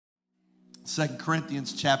2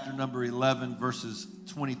 Corinthians chapter number 11, verses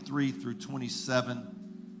 23 through 27.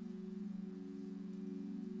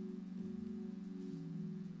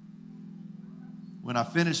 When I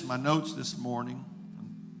finished my notes this morning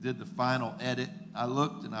and did the final edit, I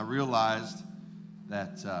looked and I realized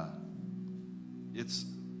that it's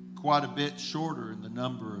quite a bit shorter in the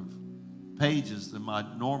number of pages than my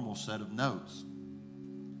normal set of notes.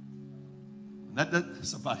 And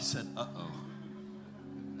somebody said, uh-oh.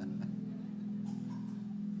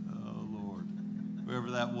 Oh, Lord.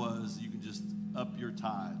 Whoever that was, you can just up your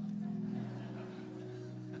tithe.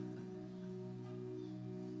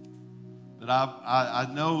 But I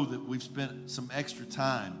know that we've spent some extra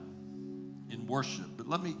time in worship. But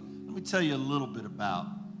let me tell you a little bit about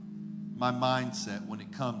my mindset when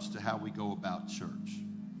it comes to how we go about church.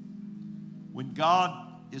 When God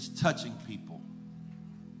is touching people,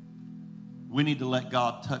 we need to let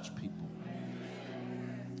God touch people.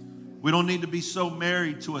 We don't need to be so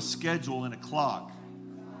married to a schedule and a clock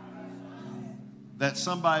that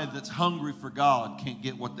somebody that's hungry for God can't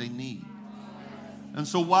get what they need. And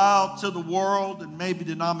so while to the world and maybe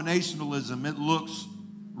denominationalism, it looks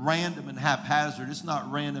random and haphazard, it's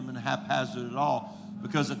not random and haphazard at all,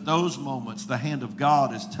 because at those moments, the hand of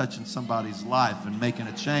God is touching somebody's life and making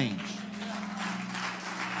a change.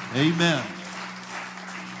 Amen.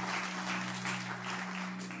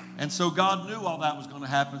 And so God knew all that was going to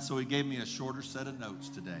happen, so he gave me a shorter set of notes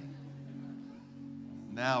today.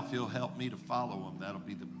 Now, if he'll help me to follow them,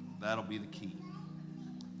 that'll be the key.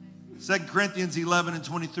 2 Corinthians 11 and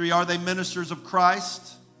 23, are they ministers of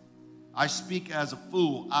Christ? I speak as a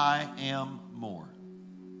fool, I am more.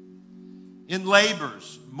 In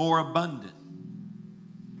labors, more abundant.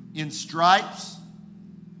 In stripes,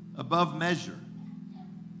 above measure.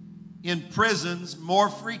 In prisons, more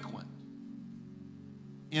frequent.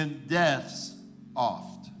 In deaths,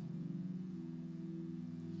 oft.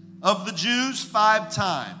 Of the Jews, 5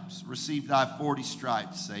 times received I 40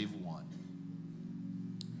 stripes, save one.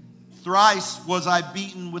 Thrice was I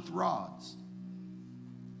beaten with rods.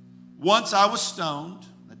 Once I was stoned.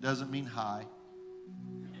 That doesn't mean high.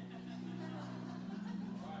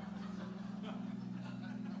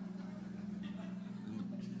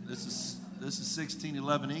 This is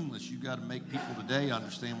 1611 English. You got to make people today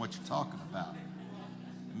understand what you're talking about.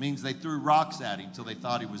 It means they threw rocks at him until they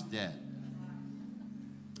thought he was dead.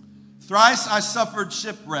 Thrice I suffered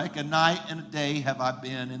shipwreck. A night and a day have I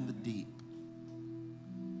been in the deep.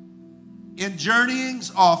 In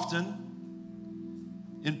journeyings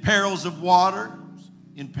often, in perils of water,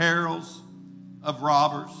 in perils of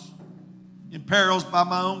robbers, in perils by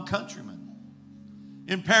my own countrymen,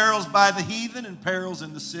 in perils by the heathen, in perils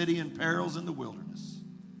in the city, in perils in the wilderness,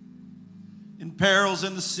 in perils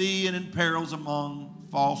in the sea, and in perils among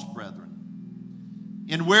false brethren,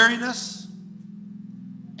 in weariness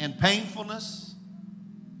and painfulness,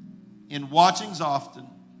 in watchings often,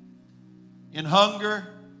 in hunger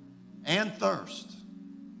and thirst,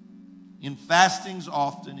 in fastings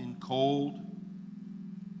often, in cold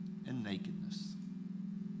and nakedness.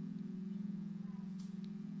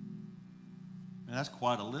 And that's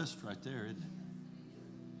quite a list right there, isn't it?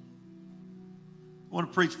 I want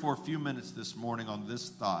to preach for a few minutes this morning on this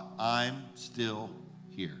thought. I'm still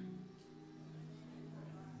here.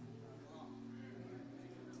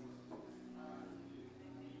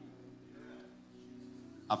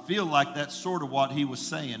 I feel like that's sort of what he was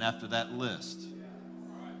saying after that list.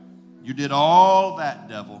 You did all that,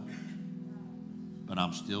 devil, but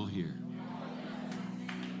I'm still here.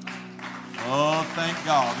 Oh, thank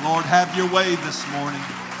God. Lord, have your way this morning.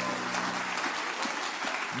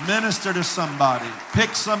 Minister to somebody.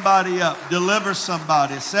 Pick somebody up. Deliver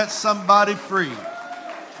somebody. Set somebody free.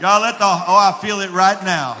 Y'all I feel it right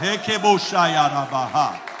now.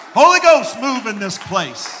 Holy Ghost, move in this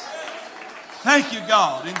place. Thank you,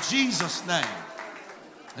 God, in Jesus' name.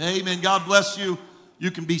 Amen. God bless you.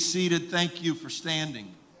 You can be seated. Thank you for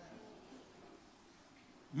standing.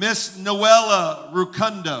 Miss Noella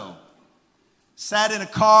Rukundo sat in a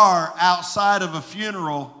car outside of a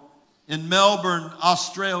funeral in Melbourne,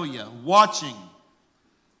 Australia, watching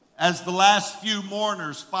as the last few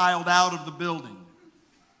mourners filed out of the building.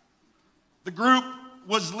 The group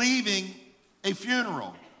was leaving a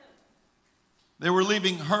funeral. They were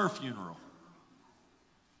leaving her funeral.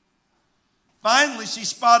 Finally, she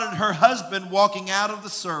spotted her husband walking out of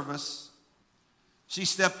the service. She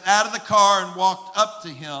stepped out of the car and walked up to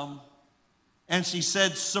him, and she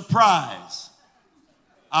said, "Surprise,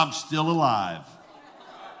 I'm still alive."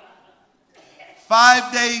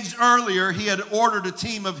 5 days earlier, he had ordered a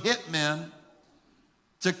team of hitmen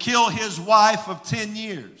to kill his wife of 10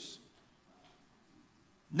 years.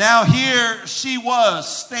 Now here she was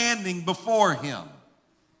standing before him.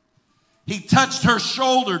 He touched her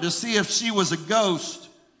shoulder to see if she was a ghost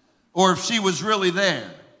or if she was really there.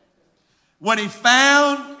 When he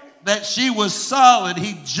found that she was solid,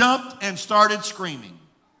 he jumped and started screaming.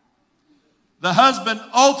 The husband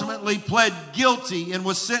ultimately pled guilty and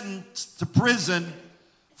was sentenced to prison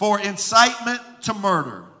for incitement to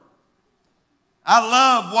murder. I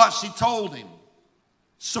love what she told him.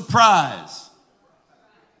 Surprise,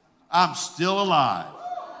 I'm still alive.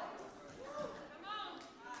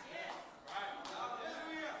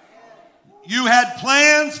 You had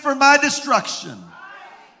plans for my destruction,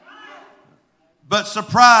 but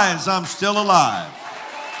surprise, I'm still alive.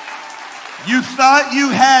 You thought you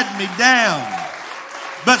had me down,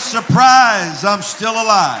 but surprise, I'm still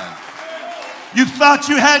alive. You thought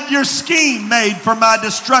you had your scheme made for my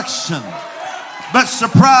destruction, but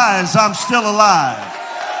surprise, I'm still alive.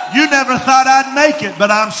 You never thought I'd make it,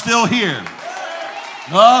 but I'm still here.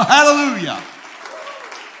 Oh, hallelujah.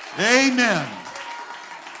 Amen.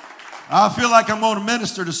 I feel like I'm going to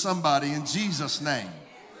minister to somebody in Jesus' name.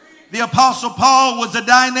 The Apostle Paul was a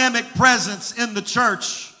dynamic presence in the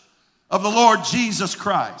church of the Lord Jesus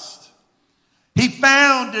Christ. He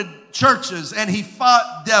founded churches and he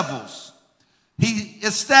fought devils. He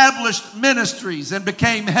established ministries and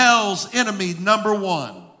became hell's enemy number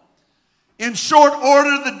one. In short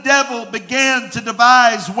order, the devil began to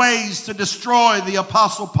devise ways to destroy the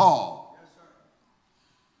Apostle Paul.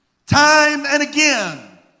 Time and again,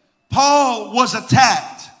 Paul was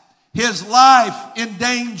attacked, his life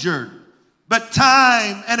endangered, but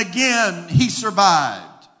time and again he survived.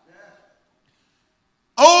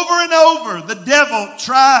 Over and over, the devil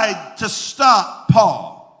tried to stop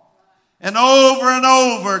Paul. And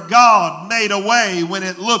over, God made a way when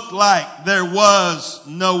it looked like there was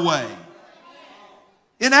no way.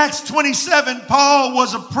 In Acts 27, Paul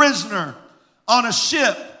was a prisoner on a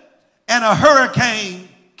ship, and a hurricane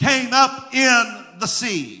came up in the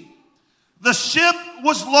sea. The ship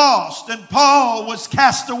was lost, and Paul was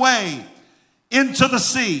cast away into the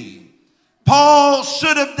sea. Paul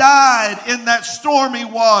should have died in that stormy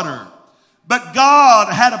water, but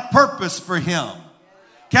God had a purpose for him.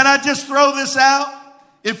 Can I just throw this out?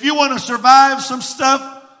 If you want to survive some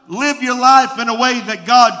stuff, live your life in a way that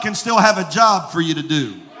God can still have a job for you to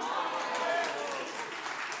do.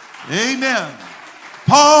 Amen.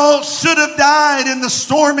 Paul should have died in the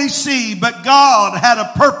stormy sea, but God had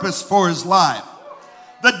a purpose for his life.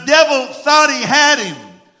 The devil thought he had him,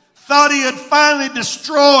 thought he had finally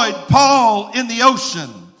destroyed Paul in the ocean.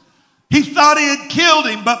 He thought he had killed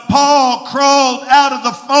him, but Paul crawled out of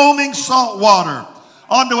the foaming salt water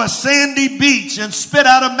onto a sandy beach and spit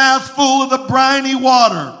out a mouthful of the briny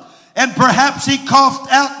water. And perhaps he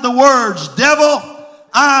coughed out the words, "Devil,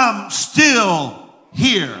 I'm still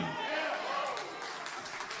here."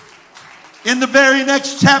 In the very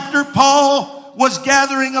next chapter, Paul was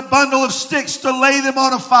gathering a bundle of sticks to lay them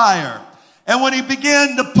on a fire. And when he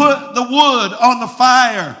began to put the wood on the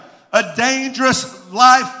fire, a dangerous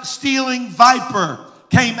life-stealing viper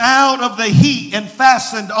came out of the heat and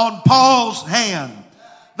fastened on Paul's hand.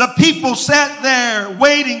 The people sat there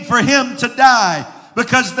waiting for him to die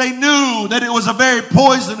because they knew that it was a very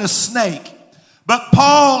poisonous snake. But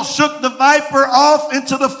Paul shook the viper off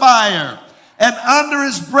into the fire, and under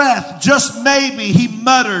his breath, just maybe, he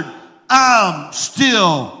muttered, "I'm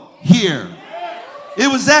still here." It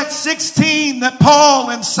was Acts 16 that Paul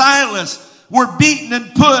and Silas were beaten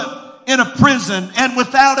and put in a prison, and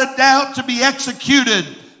without a doubt to be executed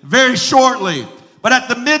very shortly. But at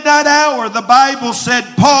the midnight hour, the Bible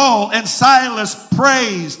said Paul and Silas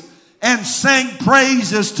praised and sang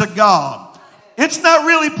praises to God. It's not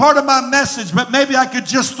really part of my message, but maybe I could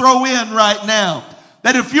just throw in right now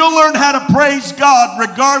that if you'll learn how to praise God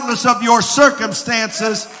regardless of your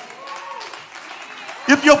circumstances,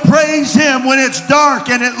 if you'll praise Him when it's dark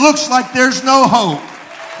and it looks like there's no hope,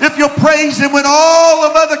 if you'll praise Him when all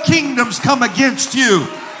of other kingdoms come against you,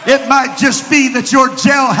 it might just be that your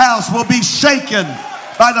jailhouse will be shaken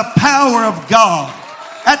by the power of God.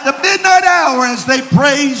 At the midnight hour, as they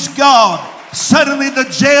praised God, suddenly the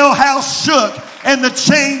jailhouse shook and the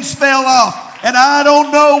chains fell off. And I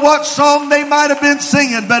don't know what song they might have been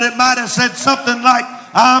singing, but it might have said something like,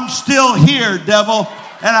 "I'm still here, devil,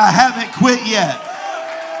 and I haven't quit yet."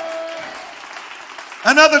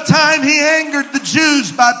 Another time he angered the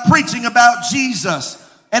Jews by preaching about Jesus.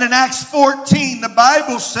 And in Acts 14, the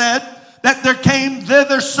Bible said that there came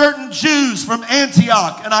thither certain Jews from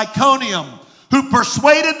Antioch and Iconium who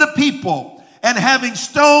persuaded the people, and having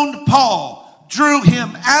stoned Paul, drew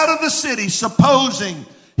him out of the city, supposing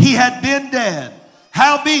he had been dead.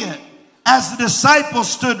 Howbeit, As the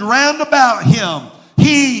disciples stood round about him,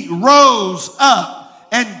 he rose up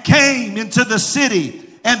and came into the city,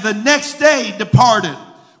 and the next day departed.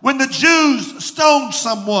 When the Jews stoned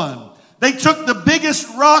someone, they took the biggest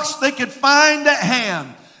rocks they could find at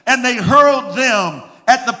hand, and they hurled them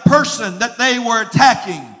at the person that they were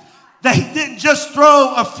attacking. They didn't just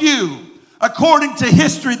throw a few. According to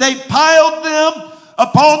history, they piled them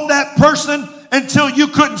upon that person until you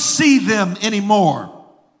couldn't see them anymore.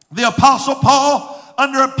 The Apostle Paul,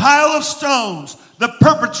 under a pile of stones, the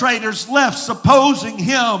perpetrators left, supposing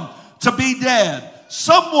him to be dead.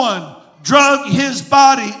 Someone drug his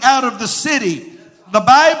body out of the city. The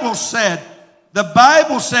Bible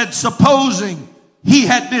said, supposing he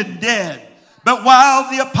had been dead. But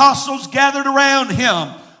while the apostles gathered around him,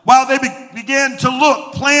 while they began to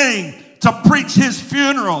look, planning to preach his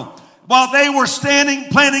funeral, while they were standing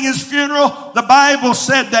planning his funeral, the Bible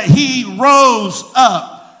said that he rose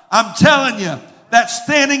up. I'm telling you, that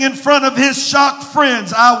standing in front of his shocked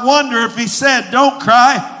friends, I wonder if he said, "Don't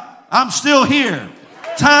cry, I'm still here."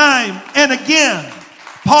 Time and again,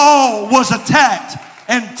 Paul was attacked,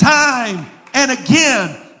 and time and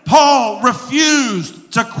again, Paul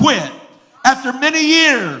refused to quit. After many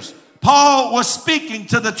years, Paul was speaking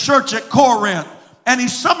to the church at Corinth, and he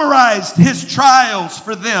summarized his trials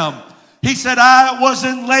for them. He said, "I was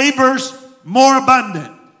in labors more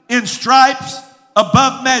abundant, in stripes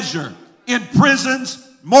above measure, in prisons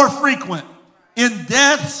more frequent, in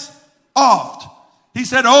deaths oft." He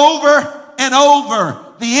said, "Over and over,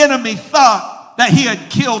 the enemy thought that he had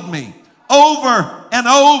killed me. Over and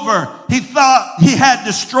over, he thought he had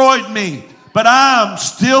destroyed me, but I'm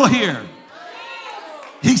still here."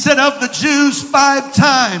 He said, "Of the Jews 5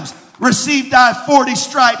 times received I 40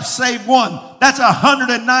 stripes save one." That's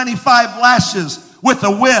 195 lashes with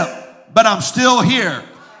a whip, but I'm still here.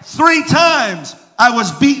 3 times I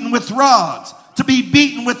was beaten with rods. To be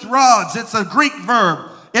beaten with rods, it's a Greek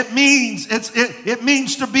verb. It means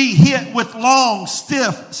to be hit with long,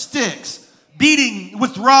 stiff sticks. Beating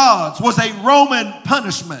with rods was a Roman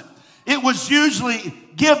punishment. It was usually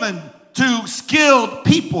given to skilled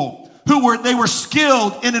people they were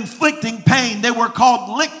skilled in inflicting pain. They were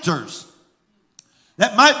called lictors.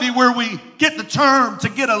 That might be where we get the term to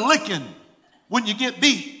get a licking when you get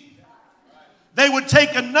beat. They would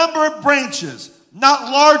take a number of branches, not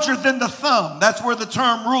larger than the thumb. That's where the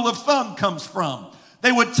term rule of thumb comes from.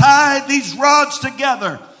 They would tie these rods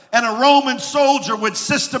together, and a Roman soldier would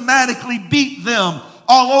systematically beat them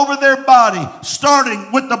all over their body,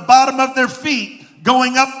 starting with the bottom of their feet,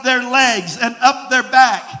 going up their legs and up their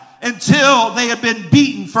back until they had been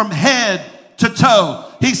beaten from head to toe.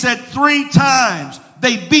 He said, 3 times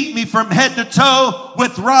they beat me from head to toe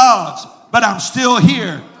with rods, but I'm still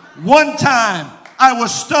here. 1 time I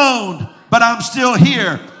was stoned, but I'm still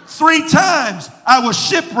here. 3 times I was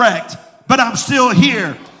shipwrecked, but I'm still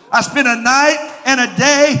here. I spent a night and a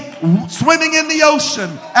day swimming in the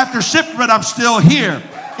ocean after shipwreck, but I'm still here.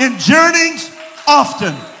 In journeyings,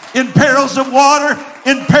 often. In perils of water,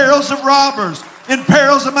 in perils of robbers, in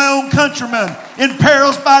perils of my own countrymen, in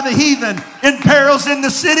perils by the heathen, in perils in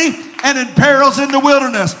the city, and in perils in the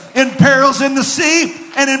wilderness, in perils in the sea,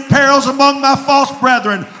 and in perils among my false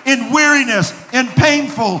brethren, in weariness, in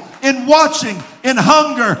painful, in watching, in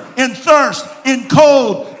hunger, in thirst, in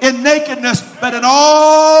cold, in nakedness. But in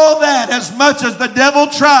all that, as much as the devil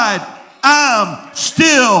tried, I'm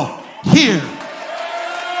still here.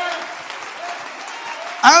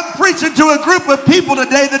 I'm preaching to a group of people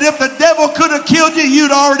today that if the devil could have killed you,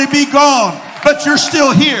 you'd already be gone. But you're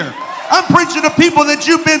still here. I'm preaching to people that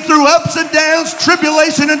you've been through ups and downs,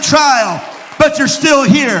 tribulation and trial, but you're still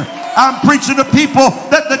here. I'm preaching to people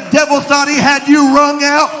that the devil thought he had you wrung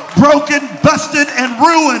out, broken, busted, and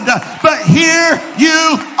ruined. But here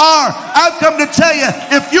you are. I've come to tell you,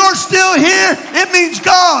 if you're still here, it means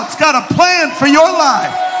God's got a plan for your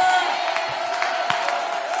life.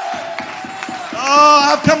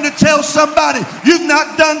 Oh, I've come to tell somebody, you've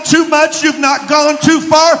not done too much, you've not gone too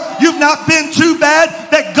far, you've not been too bad,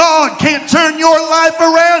 that God can't turn your life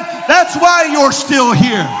around. That's why you're still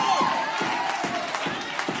here.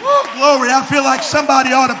 Oh, glory, I feel like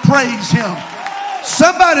somebody ought to praise him.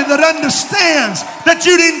 Somebody that understands that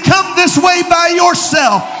you didn't come this way by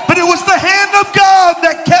yourself, but it was the hand of God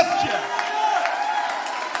that kept you.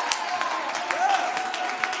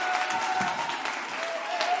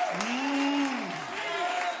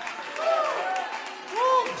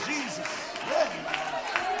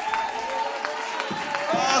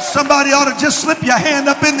 Somebody ought to just slip your hand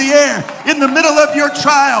up in the air in the middle of your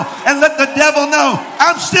trial and let the devil know,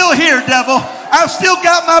 I'm still here, devil. I've still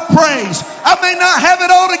got my praise. I may not have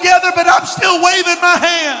it all together, but I'm still waving my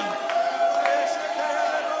hand.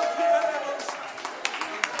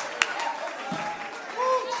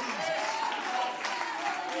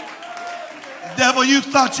 devil, you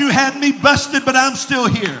thought you had me busted, but I'm still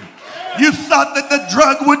here. You thought that the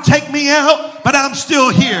drug would take me out, but I'm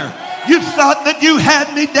still here. You thought that you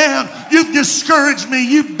had me down. You've discouraged me.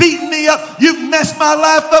 You've beaten me up. You've messed my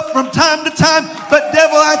life up from time to time. But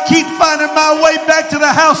devil, I keep finding my way back to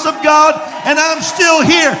the house of God, and I'm still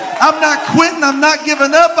here. I'm not quitting. I'm not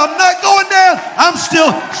giving up. I'm not going down. I'm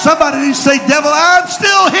still, somebody needs to say, devil, I'm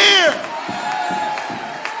still here.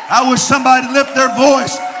 I wish somebody would lift their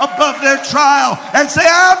voice above their trial and say,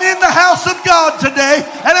 I'm in the house of God today,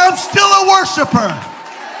 and I'm still a worshiper.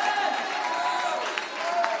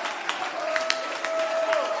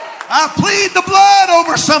 I plead the blood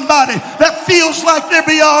over somebody that feels like they're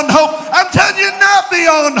beyond hope. I'm telling you, not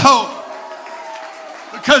beyond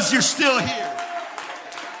hope, because you're still here.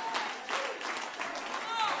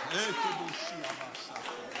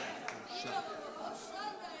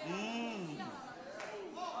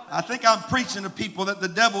 I think I'm preaching to people that the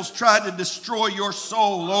devil's tried to destroy your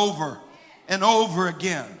soul over and over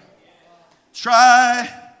again. Try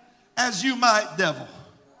as you might, devil.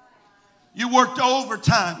 You worked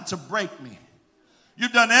overtime to break me.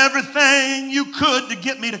 You've done everything you could to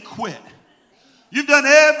get me to quit. You've done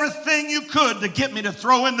everything you could to get me to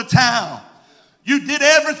throw in the towel. You did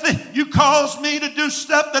everything. You caused me to do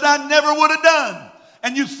stuff that I never would have done.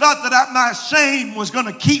 And you thought that my shame was going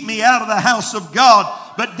to keep me out of the house of God.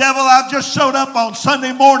 But devil, I've just showed up on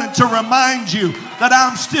Sunday morning to remind you that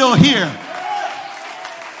I'm still here.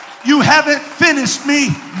 You haven't finished me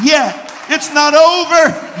yet. It's not over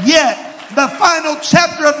yet. The final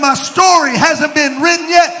chapter of my story hasn't been written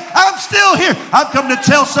yet. I'm still here. I've come to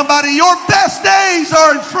tell somebody your best days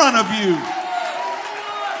are in front of you.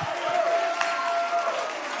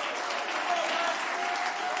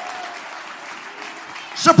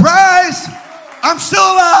 Surprise! I'm still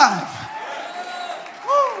alive.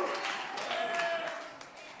 Woo.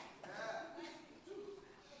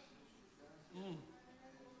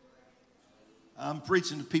 I'm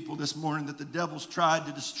preaching to people this morning that the devil's tried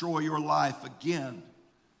to destroy your life again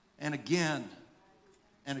and again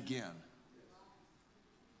and again.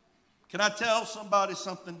 Can I tell somebody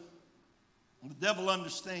something? The devil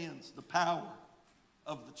understands the power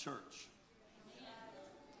of the church.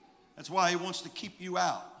 That's why he wants to keep you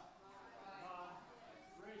out.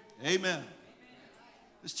 Amen.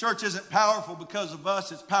 This church isn't powerful because of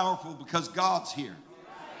us. It's powerful because God's here.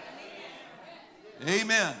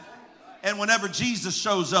 Amen. And whenever Jesus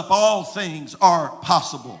shows up, all things are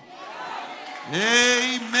possible.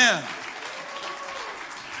 Amen.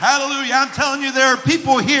 Hallelujah. I'm telling you, there are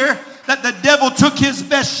people here that the devil took his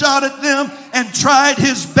best shot at them and tried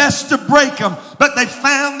his best to break them. But they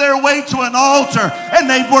found their way to an altar and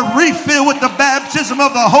they were refilled with the baptism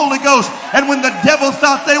of the Holy Ghost. And when the devil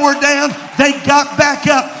thought they were down, they got back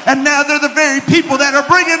up. And now they're the very people that are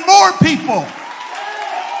bringing more people.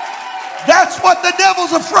 That's what the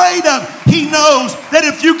devil's afraid of. He knows that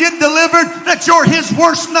if you get delivered, that you're his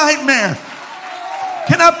worst nightmare.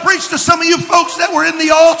 Can I preach to some of you folks that were in the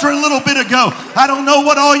altar a little bit ago? I don't know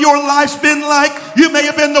what all your life's been like. You may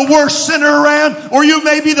have been the worst sinner around, or you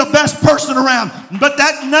may be the best person around. But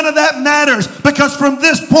none of that matters, because from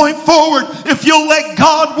this point forward, if you'll let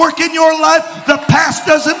God work in your life, the past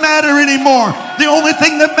doesn't matter anymore. The only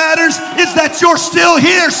thing that matters is that you're still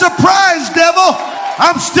here. Surprise, devil!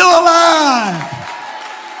 I'm still alive.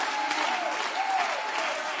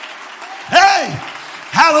 Hey,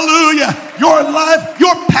 hallelujah. Your life,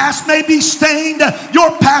 your past may be stained.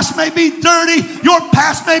 Your past may be dirty. Your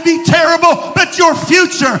past may be terrible. But your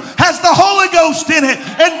future has the Holy Ghost in it.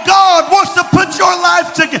 And God wants to put your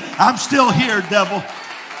life together. I'm still here, devil.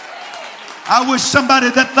 I wish somebody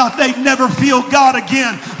that thought they'd never feel God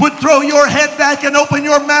again would throw your head back and open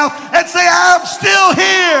your mouth and say, I'm still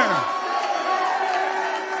here.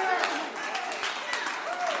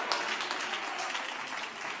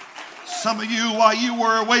 Some of you, while you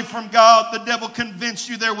were away from God, the devil convinced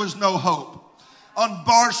you there was no hope. On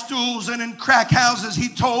bar stools and in crack houses, he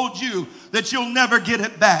told you that you'll never get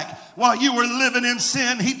it back. While you were living in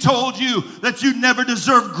sin, he told you that you never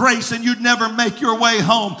deserved grace and you'd never make your way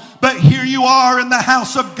home. But here you are in the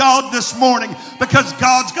house of God this morning, because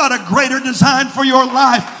God's got a greater design for your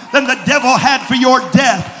life than the devil had for your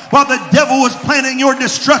death. While the devil was planning your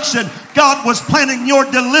destruction, God was planning your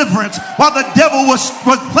deliverance. While the devil was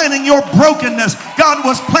planning your brokenness, God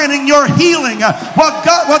was planning your healing.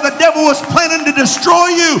 While the devil was planning to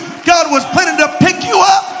destroy you, God was planning to pick you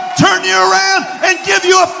up, turn you around, and give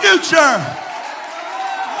you a future.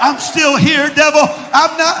 I'm still here, devil.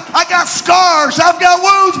 I got scars, I've got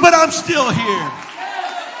wounds, but I'm still here.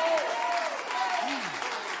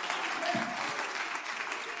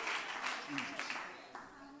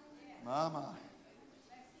 Mama.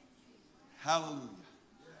 Hallelujah.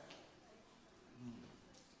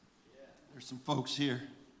 There's some folks here.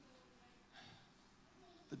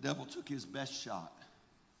 The devil took his best shot.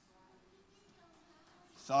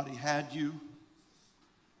 He thought he had you.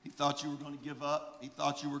 He thought you were going to give up. He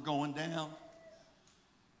thought you were going down.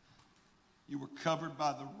 You were covered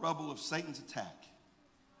by the rubble of Satan's attack.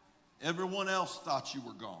 Everyone else thought you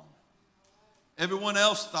were gone. Everyone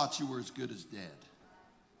else thought you were as good as dead.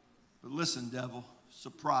 But listen, devil,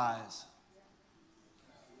 surprise,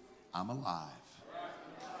 I'm alive.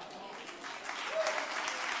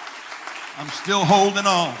 I'm still holding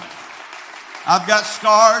on. I've got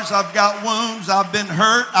scars, I've got wounds, I've been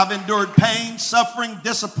hurt, I've endured pain, suffering,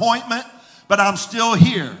 disappointment, but I'm still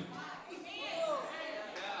here.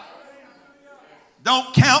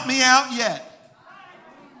 Don't count me out yet.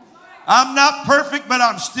 I'm not perfect, but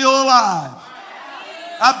I'm still alive.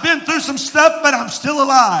 I've been through some stuff, but I'm still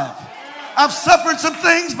alive. I've suffered some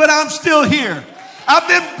things, but I'm still here. I've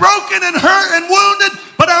been broken and hurt and wounded,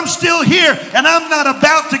 but I'm still here, and I'm not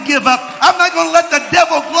about to give up. I'm not going to let the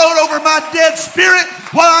devil gloat over my dead spirit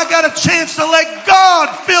while I got a chance to let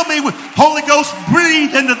God fill me with Holy Ghost.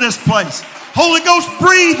 Breathe into this place. Holy Ghost,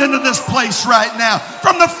 breathe into this place right now.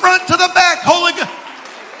 From the front to the back, Holy Ghost.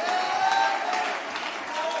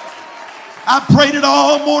 I prayed it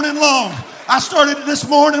all morning long. I started this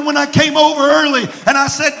morning when I came over early, and I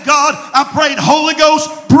said, God, I prayed, Holy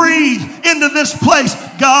Ghost, breathe into this place.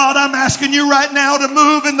 God, I'm asking you right now to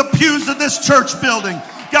move in the pews of this church building.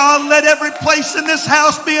 God, let every place in this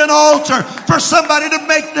house be an altar for somebody to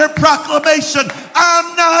make their proclamation.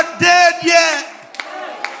 I'm not dead yet.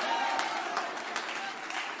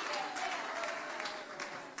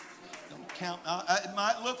 Don't count. It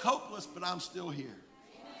might look hopeless, but I'm still here.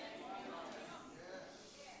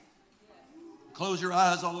 Close your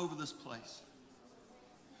eyes all over this place.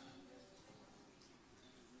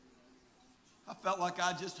 I felt like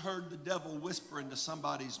I just heard the devil whisper into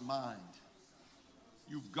somebody's mind.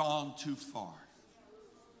 You've gone too far.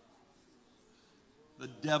 The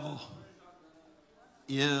devil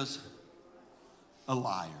is a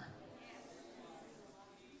liar.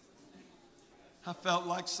 I felt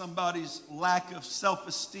like somebody's lack of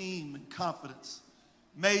self-esteem and confidence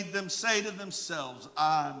made them say to themselves,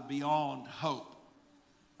 I'm beyond hope.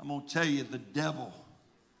 I'm going to tell you, the devil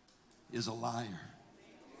is a liar.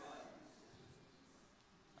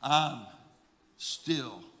 I'm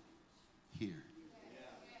still here.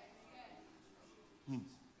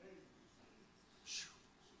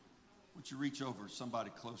 Would you reach over somebody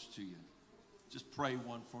close to you? Just pray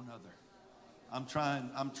one for another. I'm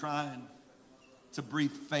trying to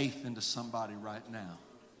breathe faith into somebody right now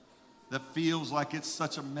that feels like it's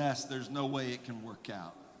such a mess, there's no way it can work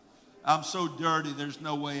out. I'm so dirty, there's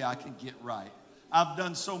no way I can get right. I've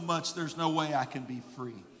done so much, there's no way I can be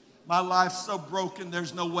free. My life's so broken,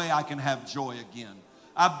 there's no way I can have joy again.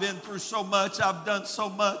 I've been through so much, I've done so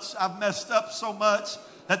much, I've messed up so much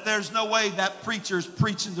that there's no way that preacher's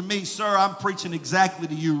preaching to me. Sir, I'm preaching exactly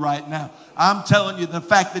to you right now. I'm telling you, the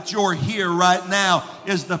fact that you're here right now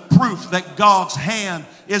is the proof that God's hand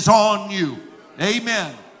is on you.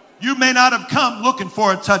 Amen. You may not have come looking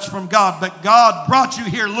for a touch from God, but God brought you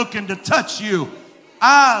here looking to touch you.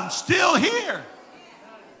 I'm still here.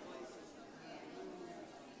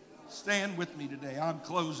 Stand with me today. I'm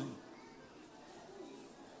closing.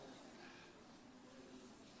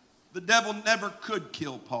 The devil never could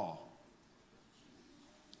kill Paul.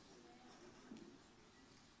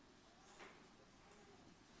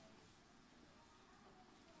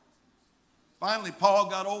 Finally,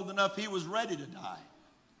 Paul got old enough, he was ready to die.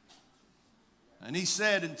 And he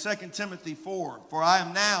said in 2 Timothy 4, for I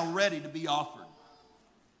am now ready to be offered.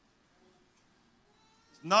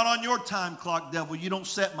 It's not on your time clock, devil. You don't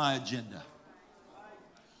set my agenda.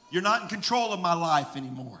 You're not in control of my life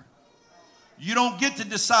anymore. You don't get to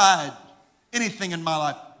decide anything in my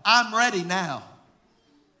life. I'm ready now.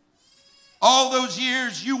 All those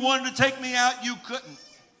years you wanted to take me out, you couldn't.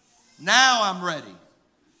 Now I'm ready.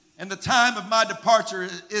 And the time of my departure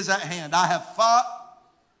is at hand. I have fought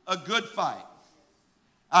a good fight.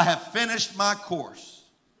 I have finished my course.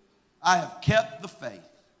 I have kept the faith.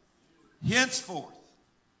 Henceforth,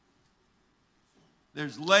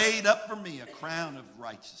 there's laid up for me a crown of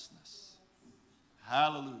righteousness.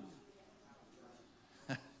 Hallelujah.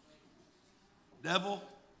 Devil,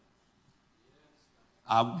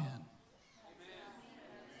 I win.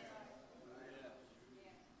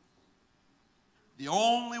 The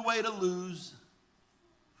only way to lose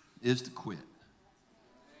is to quit.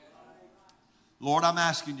 Lord, I'm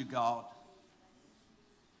asking you, God,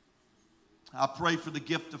 I pray for the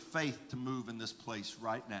gift of faith to move in this place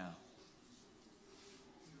right now.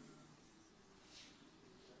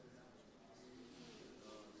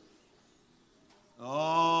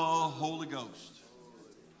 Oh, Holy Ghost.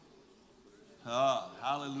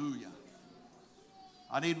 Hallelujah.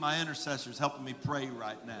 I need my intercessors helping me pray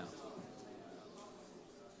right now.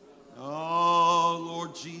 Oh,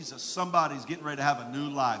 Lord Jesus, somebody's getting ready to have a new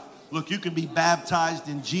life. Look, you can be baptized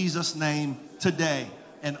in Jesus' name today,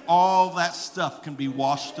 and all that stuff can be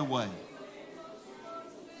washed away.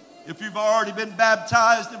 If you've already been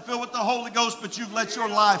baptized and filled with the Holy Ghost, but you've let your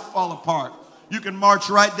life fall apart, you can march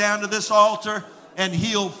right down to this altar, and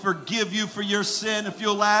He'll forgive you for your sin if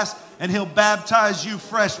you'll ask, and He'll baptize you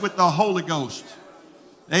fresh with the Holy Ghost.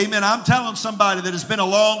 Amen. I'm telling somebody that it's been a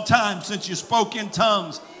long time since you spoke in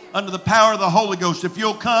tongues under the power of the Holy Ghost. If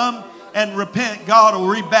you'll come and repent, God will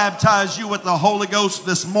rebaptize you with the Holy Ghost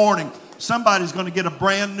this morning. Somebody's going to get a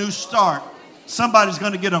brand new start. Somebody's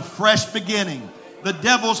going to get a fresh beginning. The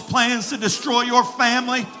devil's plans to destroy your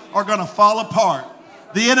family are going to fall apart.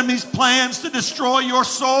 The enemy's plans to destroy your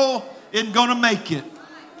soul isn't going to make it.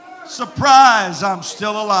 Surprise, I'm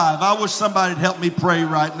still alive. I wish somebody'd help me pray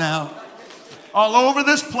right now. All over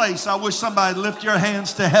this place, I wish somebody would lift your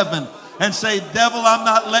hands to heaven and say, devil, I'm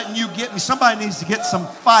not letting you get me. Somebody needs to get some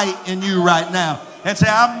fight in you right now and say,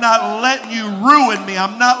 I'm not letting you ruin me.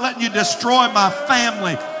 I'm not letting you destroy my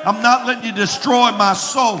family. I'm not letting you destroy my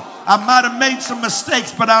soul. I might have made some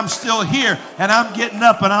mistakes, but I'm still here and I'm getting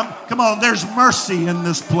up and come on, there's mercy in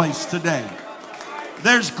this place today.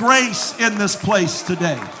 There's grace in this place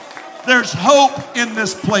today. There's hope in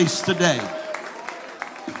this place today.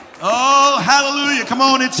 Oh, hallelujah. Come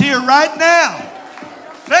on, it's here right now.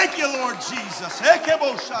 Thank you, Lord Jesus.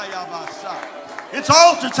 It's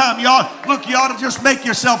altar time, y'all. Look, you ought to just make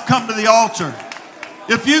yourself come to the altar.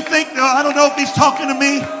 If you think, I don't know if He's talking to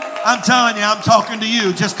me, I'm telling you, I'm talking to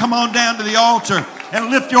you. Just come on down to the altar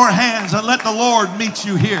and lift your hands and let the Lord meet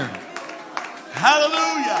you here.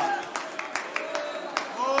 Hallelujah.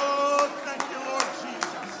 Oh, thank you, Lord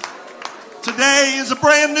Jesus. Today is a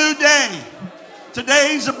brand new day.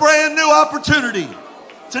 Today's a brand new opportunity.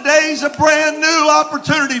 Today's a brand new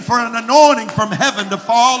opportunity for an anointing from heaven to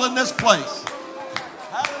fall in this place.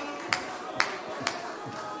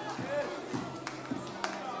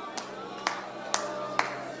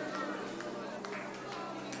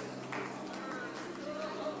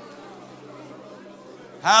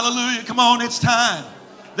 Hallelujah. Come on, it's time.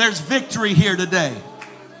 There's victory here today.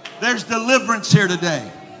 There's deliverance here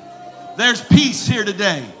today. There's peace here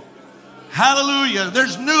today. Hallelujah.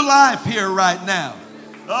 There's new life here right now.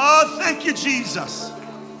 Oh, thank you, Jesus.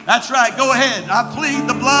 That's right. Go ahead. I plead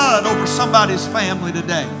the blood over somebody's family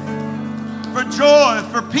today. For joy,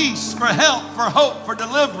 for peace, for help, for hope, for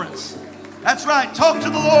deliverance. That's right. Talk to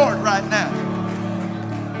the Lord right now.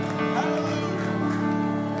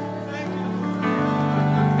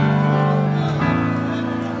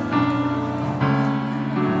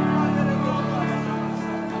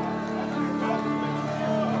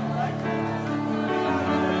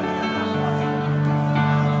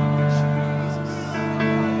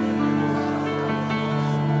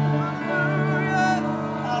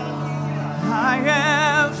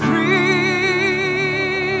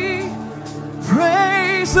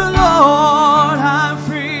 Praise the Lord.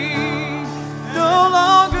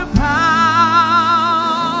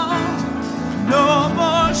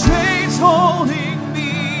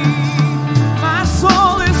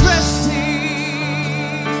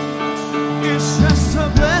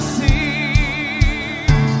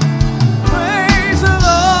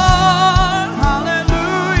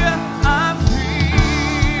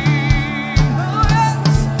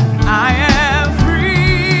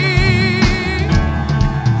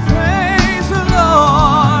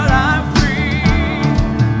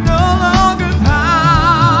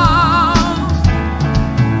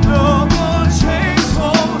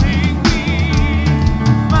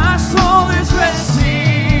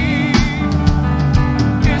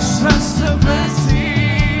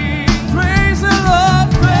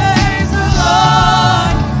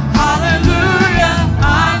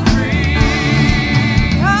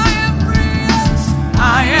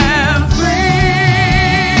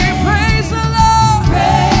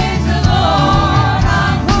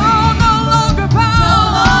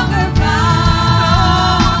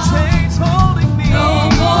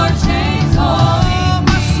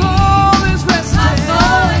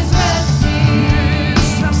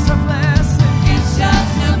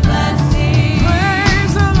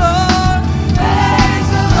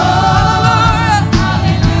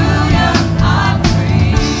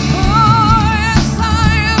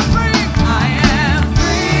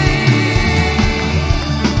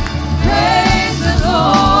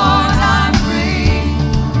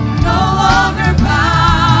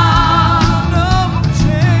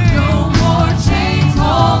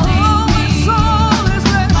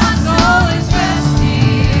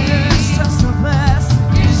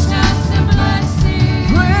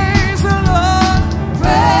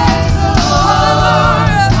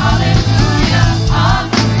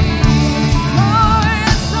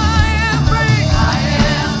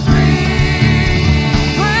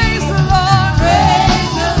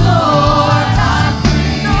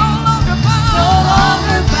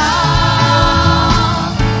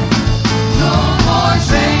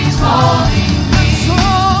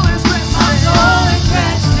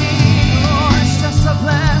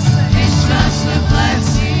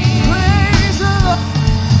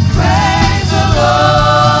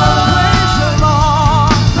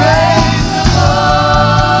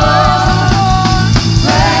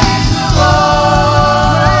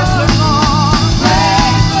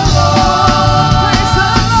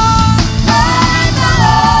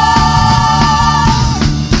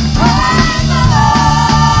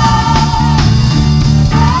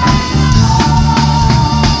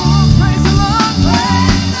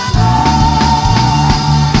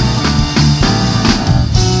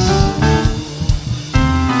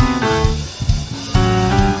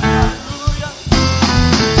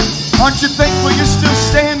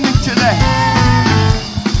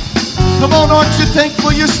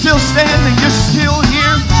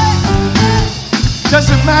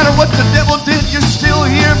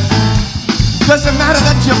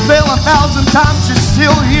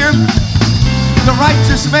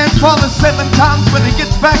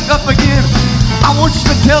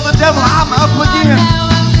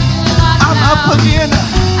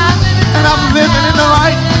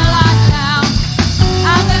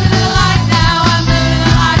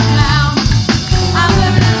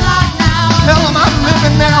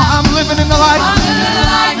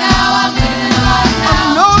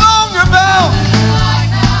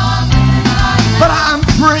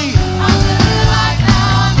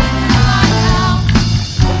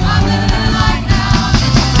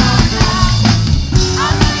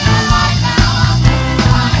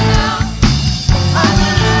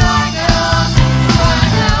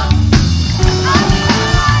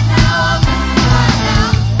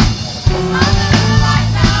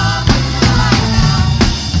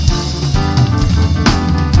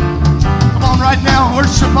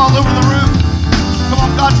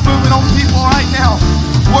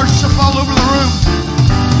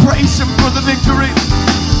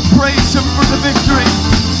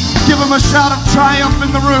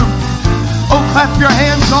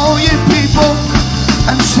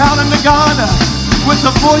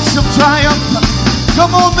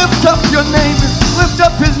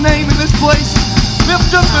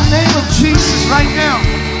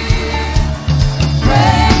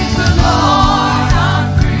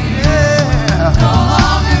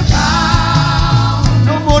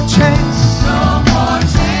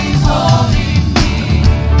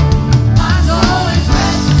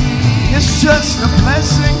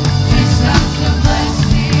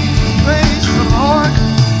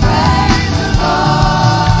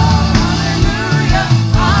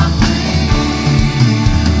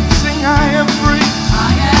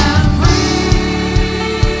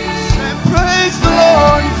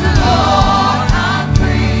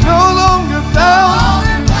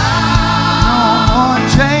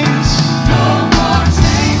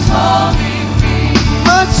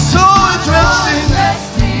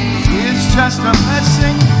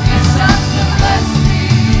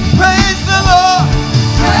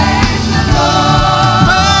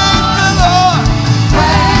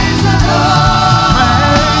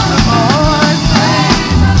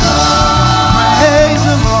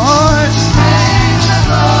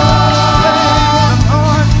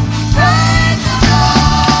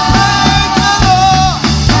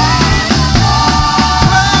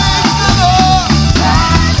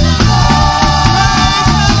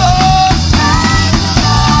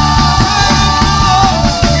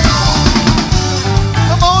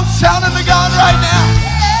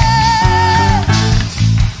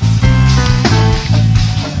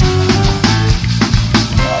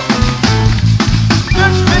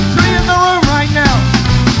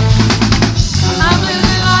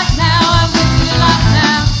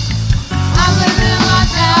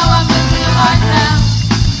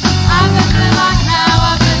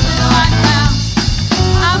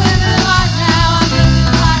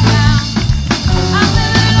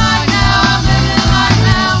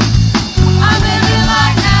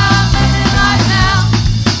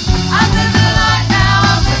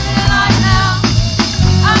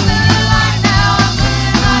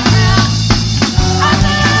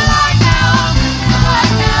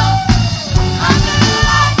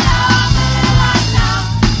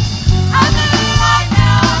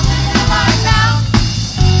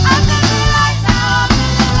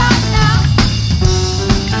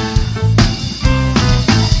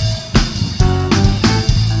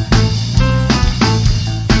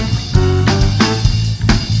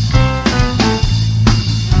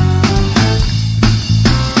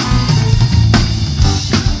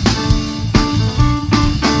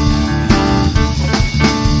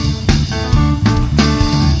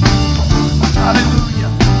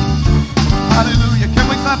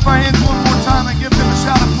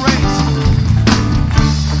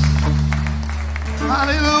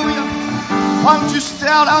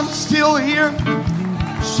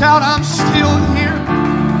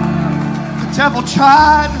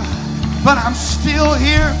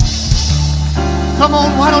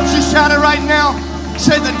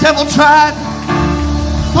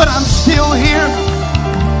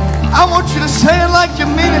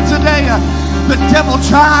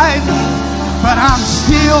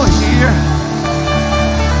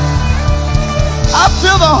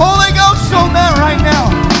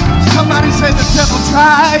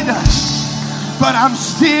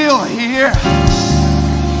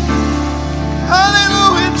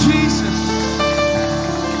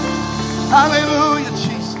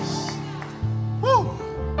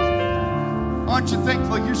 Aren't you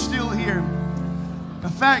thankful you're still here? The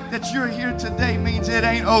fact that you're here today means it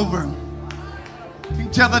ain't over. You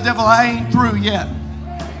can tell the devil, I ain't through yet.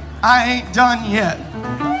 I ain't done yet.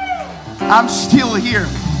 I'm still here.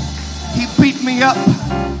 He beat me up.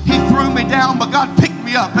 He threw me down, but God picked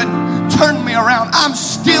me up and turned me around. I'm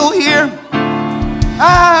still here.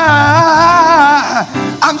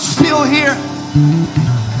 I'm still here.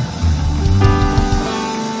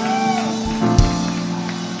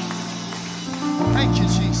 Thank you,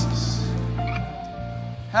 Jesus.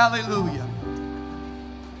 Hallelujah.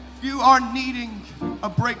 If you are needing a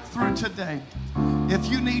breakthrough today, if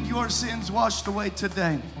you need your sins washed away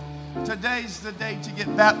today, today's the day to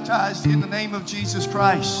get baptized in the name of Jesus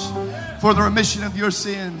Christ for the remission of your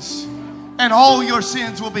sins. And all your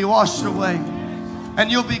sins will be washed away.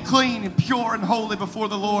 And you'll be clean and pure and holy before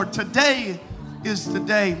the Lord. Today is the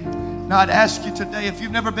day. Now I'd ask you today, if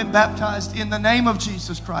you've never been baptized in the name of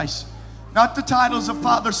Jesus Christ, not the titles of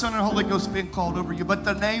Father, Son, and Holy Ghost being called over you, but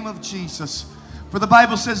the name of Jesus. For the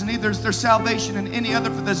Bible says, neither is there salvation in any other,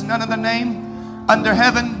 for there's none other name under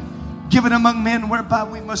heaven given among men whereby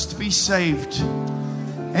we must be saved.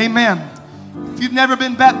 Amen. If you've never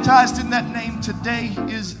been baptized in that name, today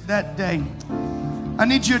is that day. I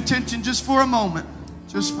need your attention just for a moment.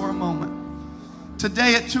 Just for a moment.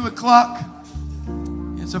 Today at 2 o'clock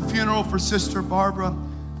is a funeral for Sister Barbara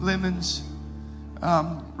Lemons.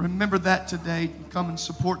 Remember that today. Come and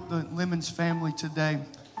support the Lemons family today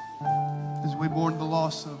as we mourn the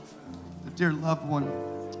loss of a dear loved one.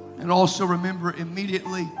 And also remember,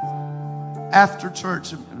 immediately after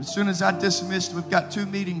church, as soon as I dismissed, we've got 2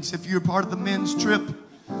 meetings. If you're part of the men's trip,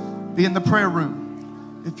 be in the prayer room.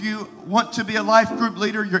 If you want to be a life group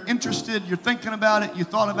leader, you're interested, you're thinking about it, you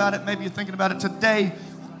thought about it, maybe you're thinking about it today,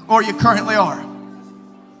 or you currently are.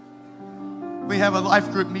 We have a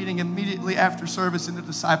life group meeting immediately after service in the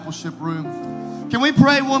discipleship room. Can we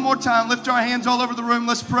pray one more time? Lift our hands all over the room.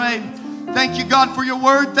 Let's pray. Thank you, God, for your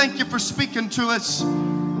word. Thank you for speaking to us.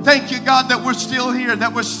 Thank you, God, that we're still here,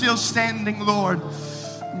 that we're still standing, Lord.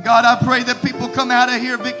 God, I pray that people come out of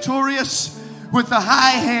here victorious with a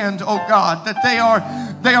high hand, oh God, that they are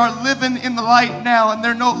living in the light now and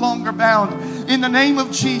they're no longer bound. In the name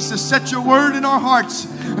of Jesus, set your word in our hearts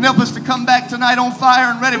and help us to come back tonight on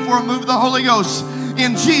fire and ready for a move of the Holy Ghost.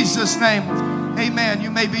 In Jesus' name, amen. You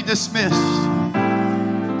may be dismissed.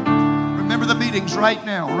 Remember the meetings right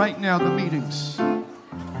now, the meetings.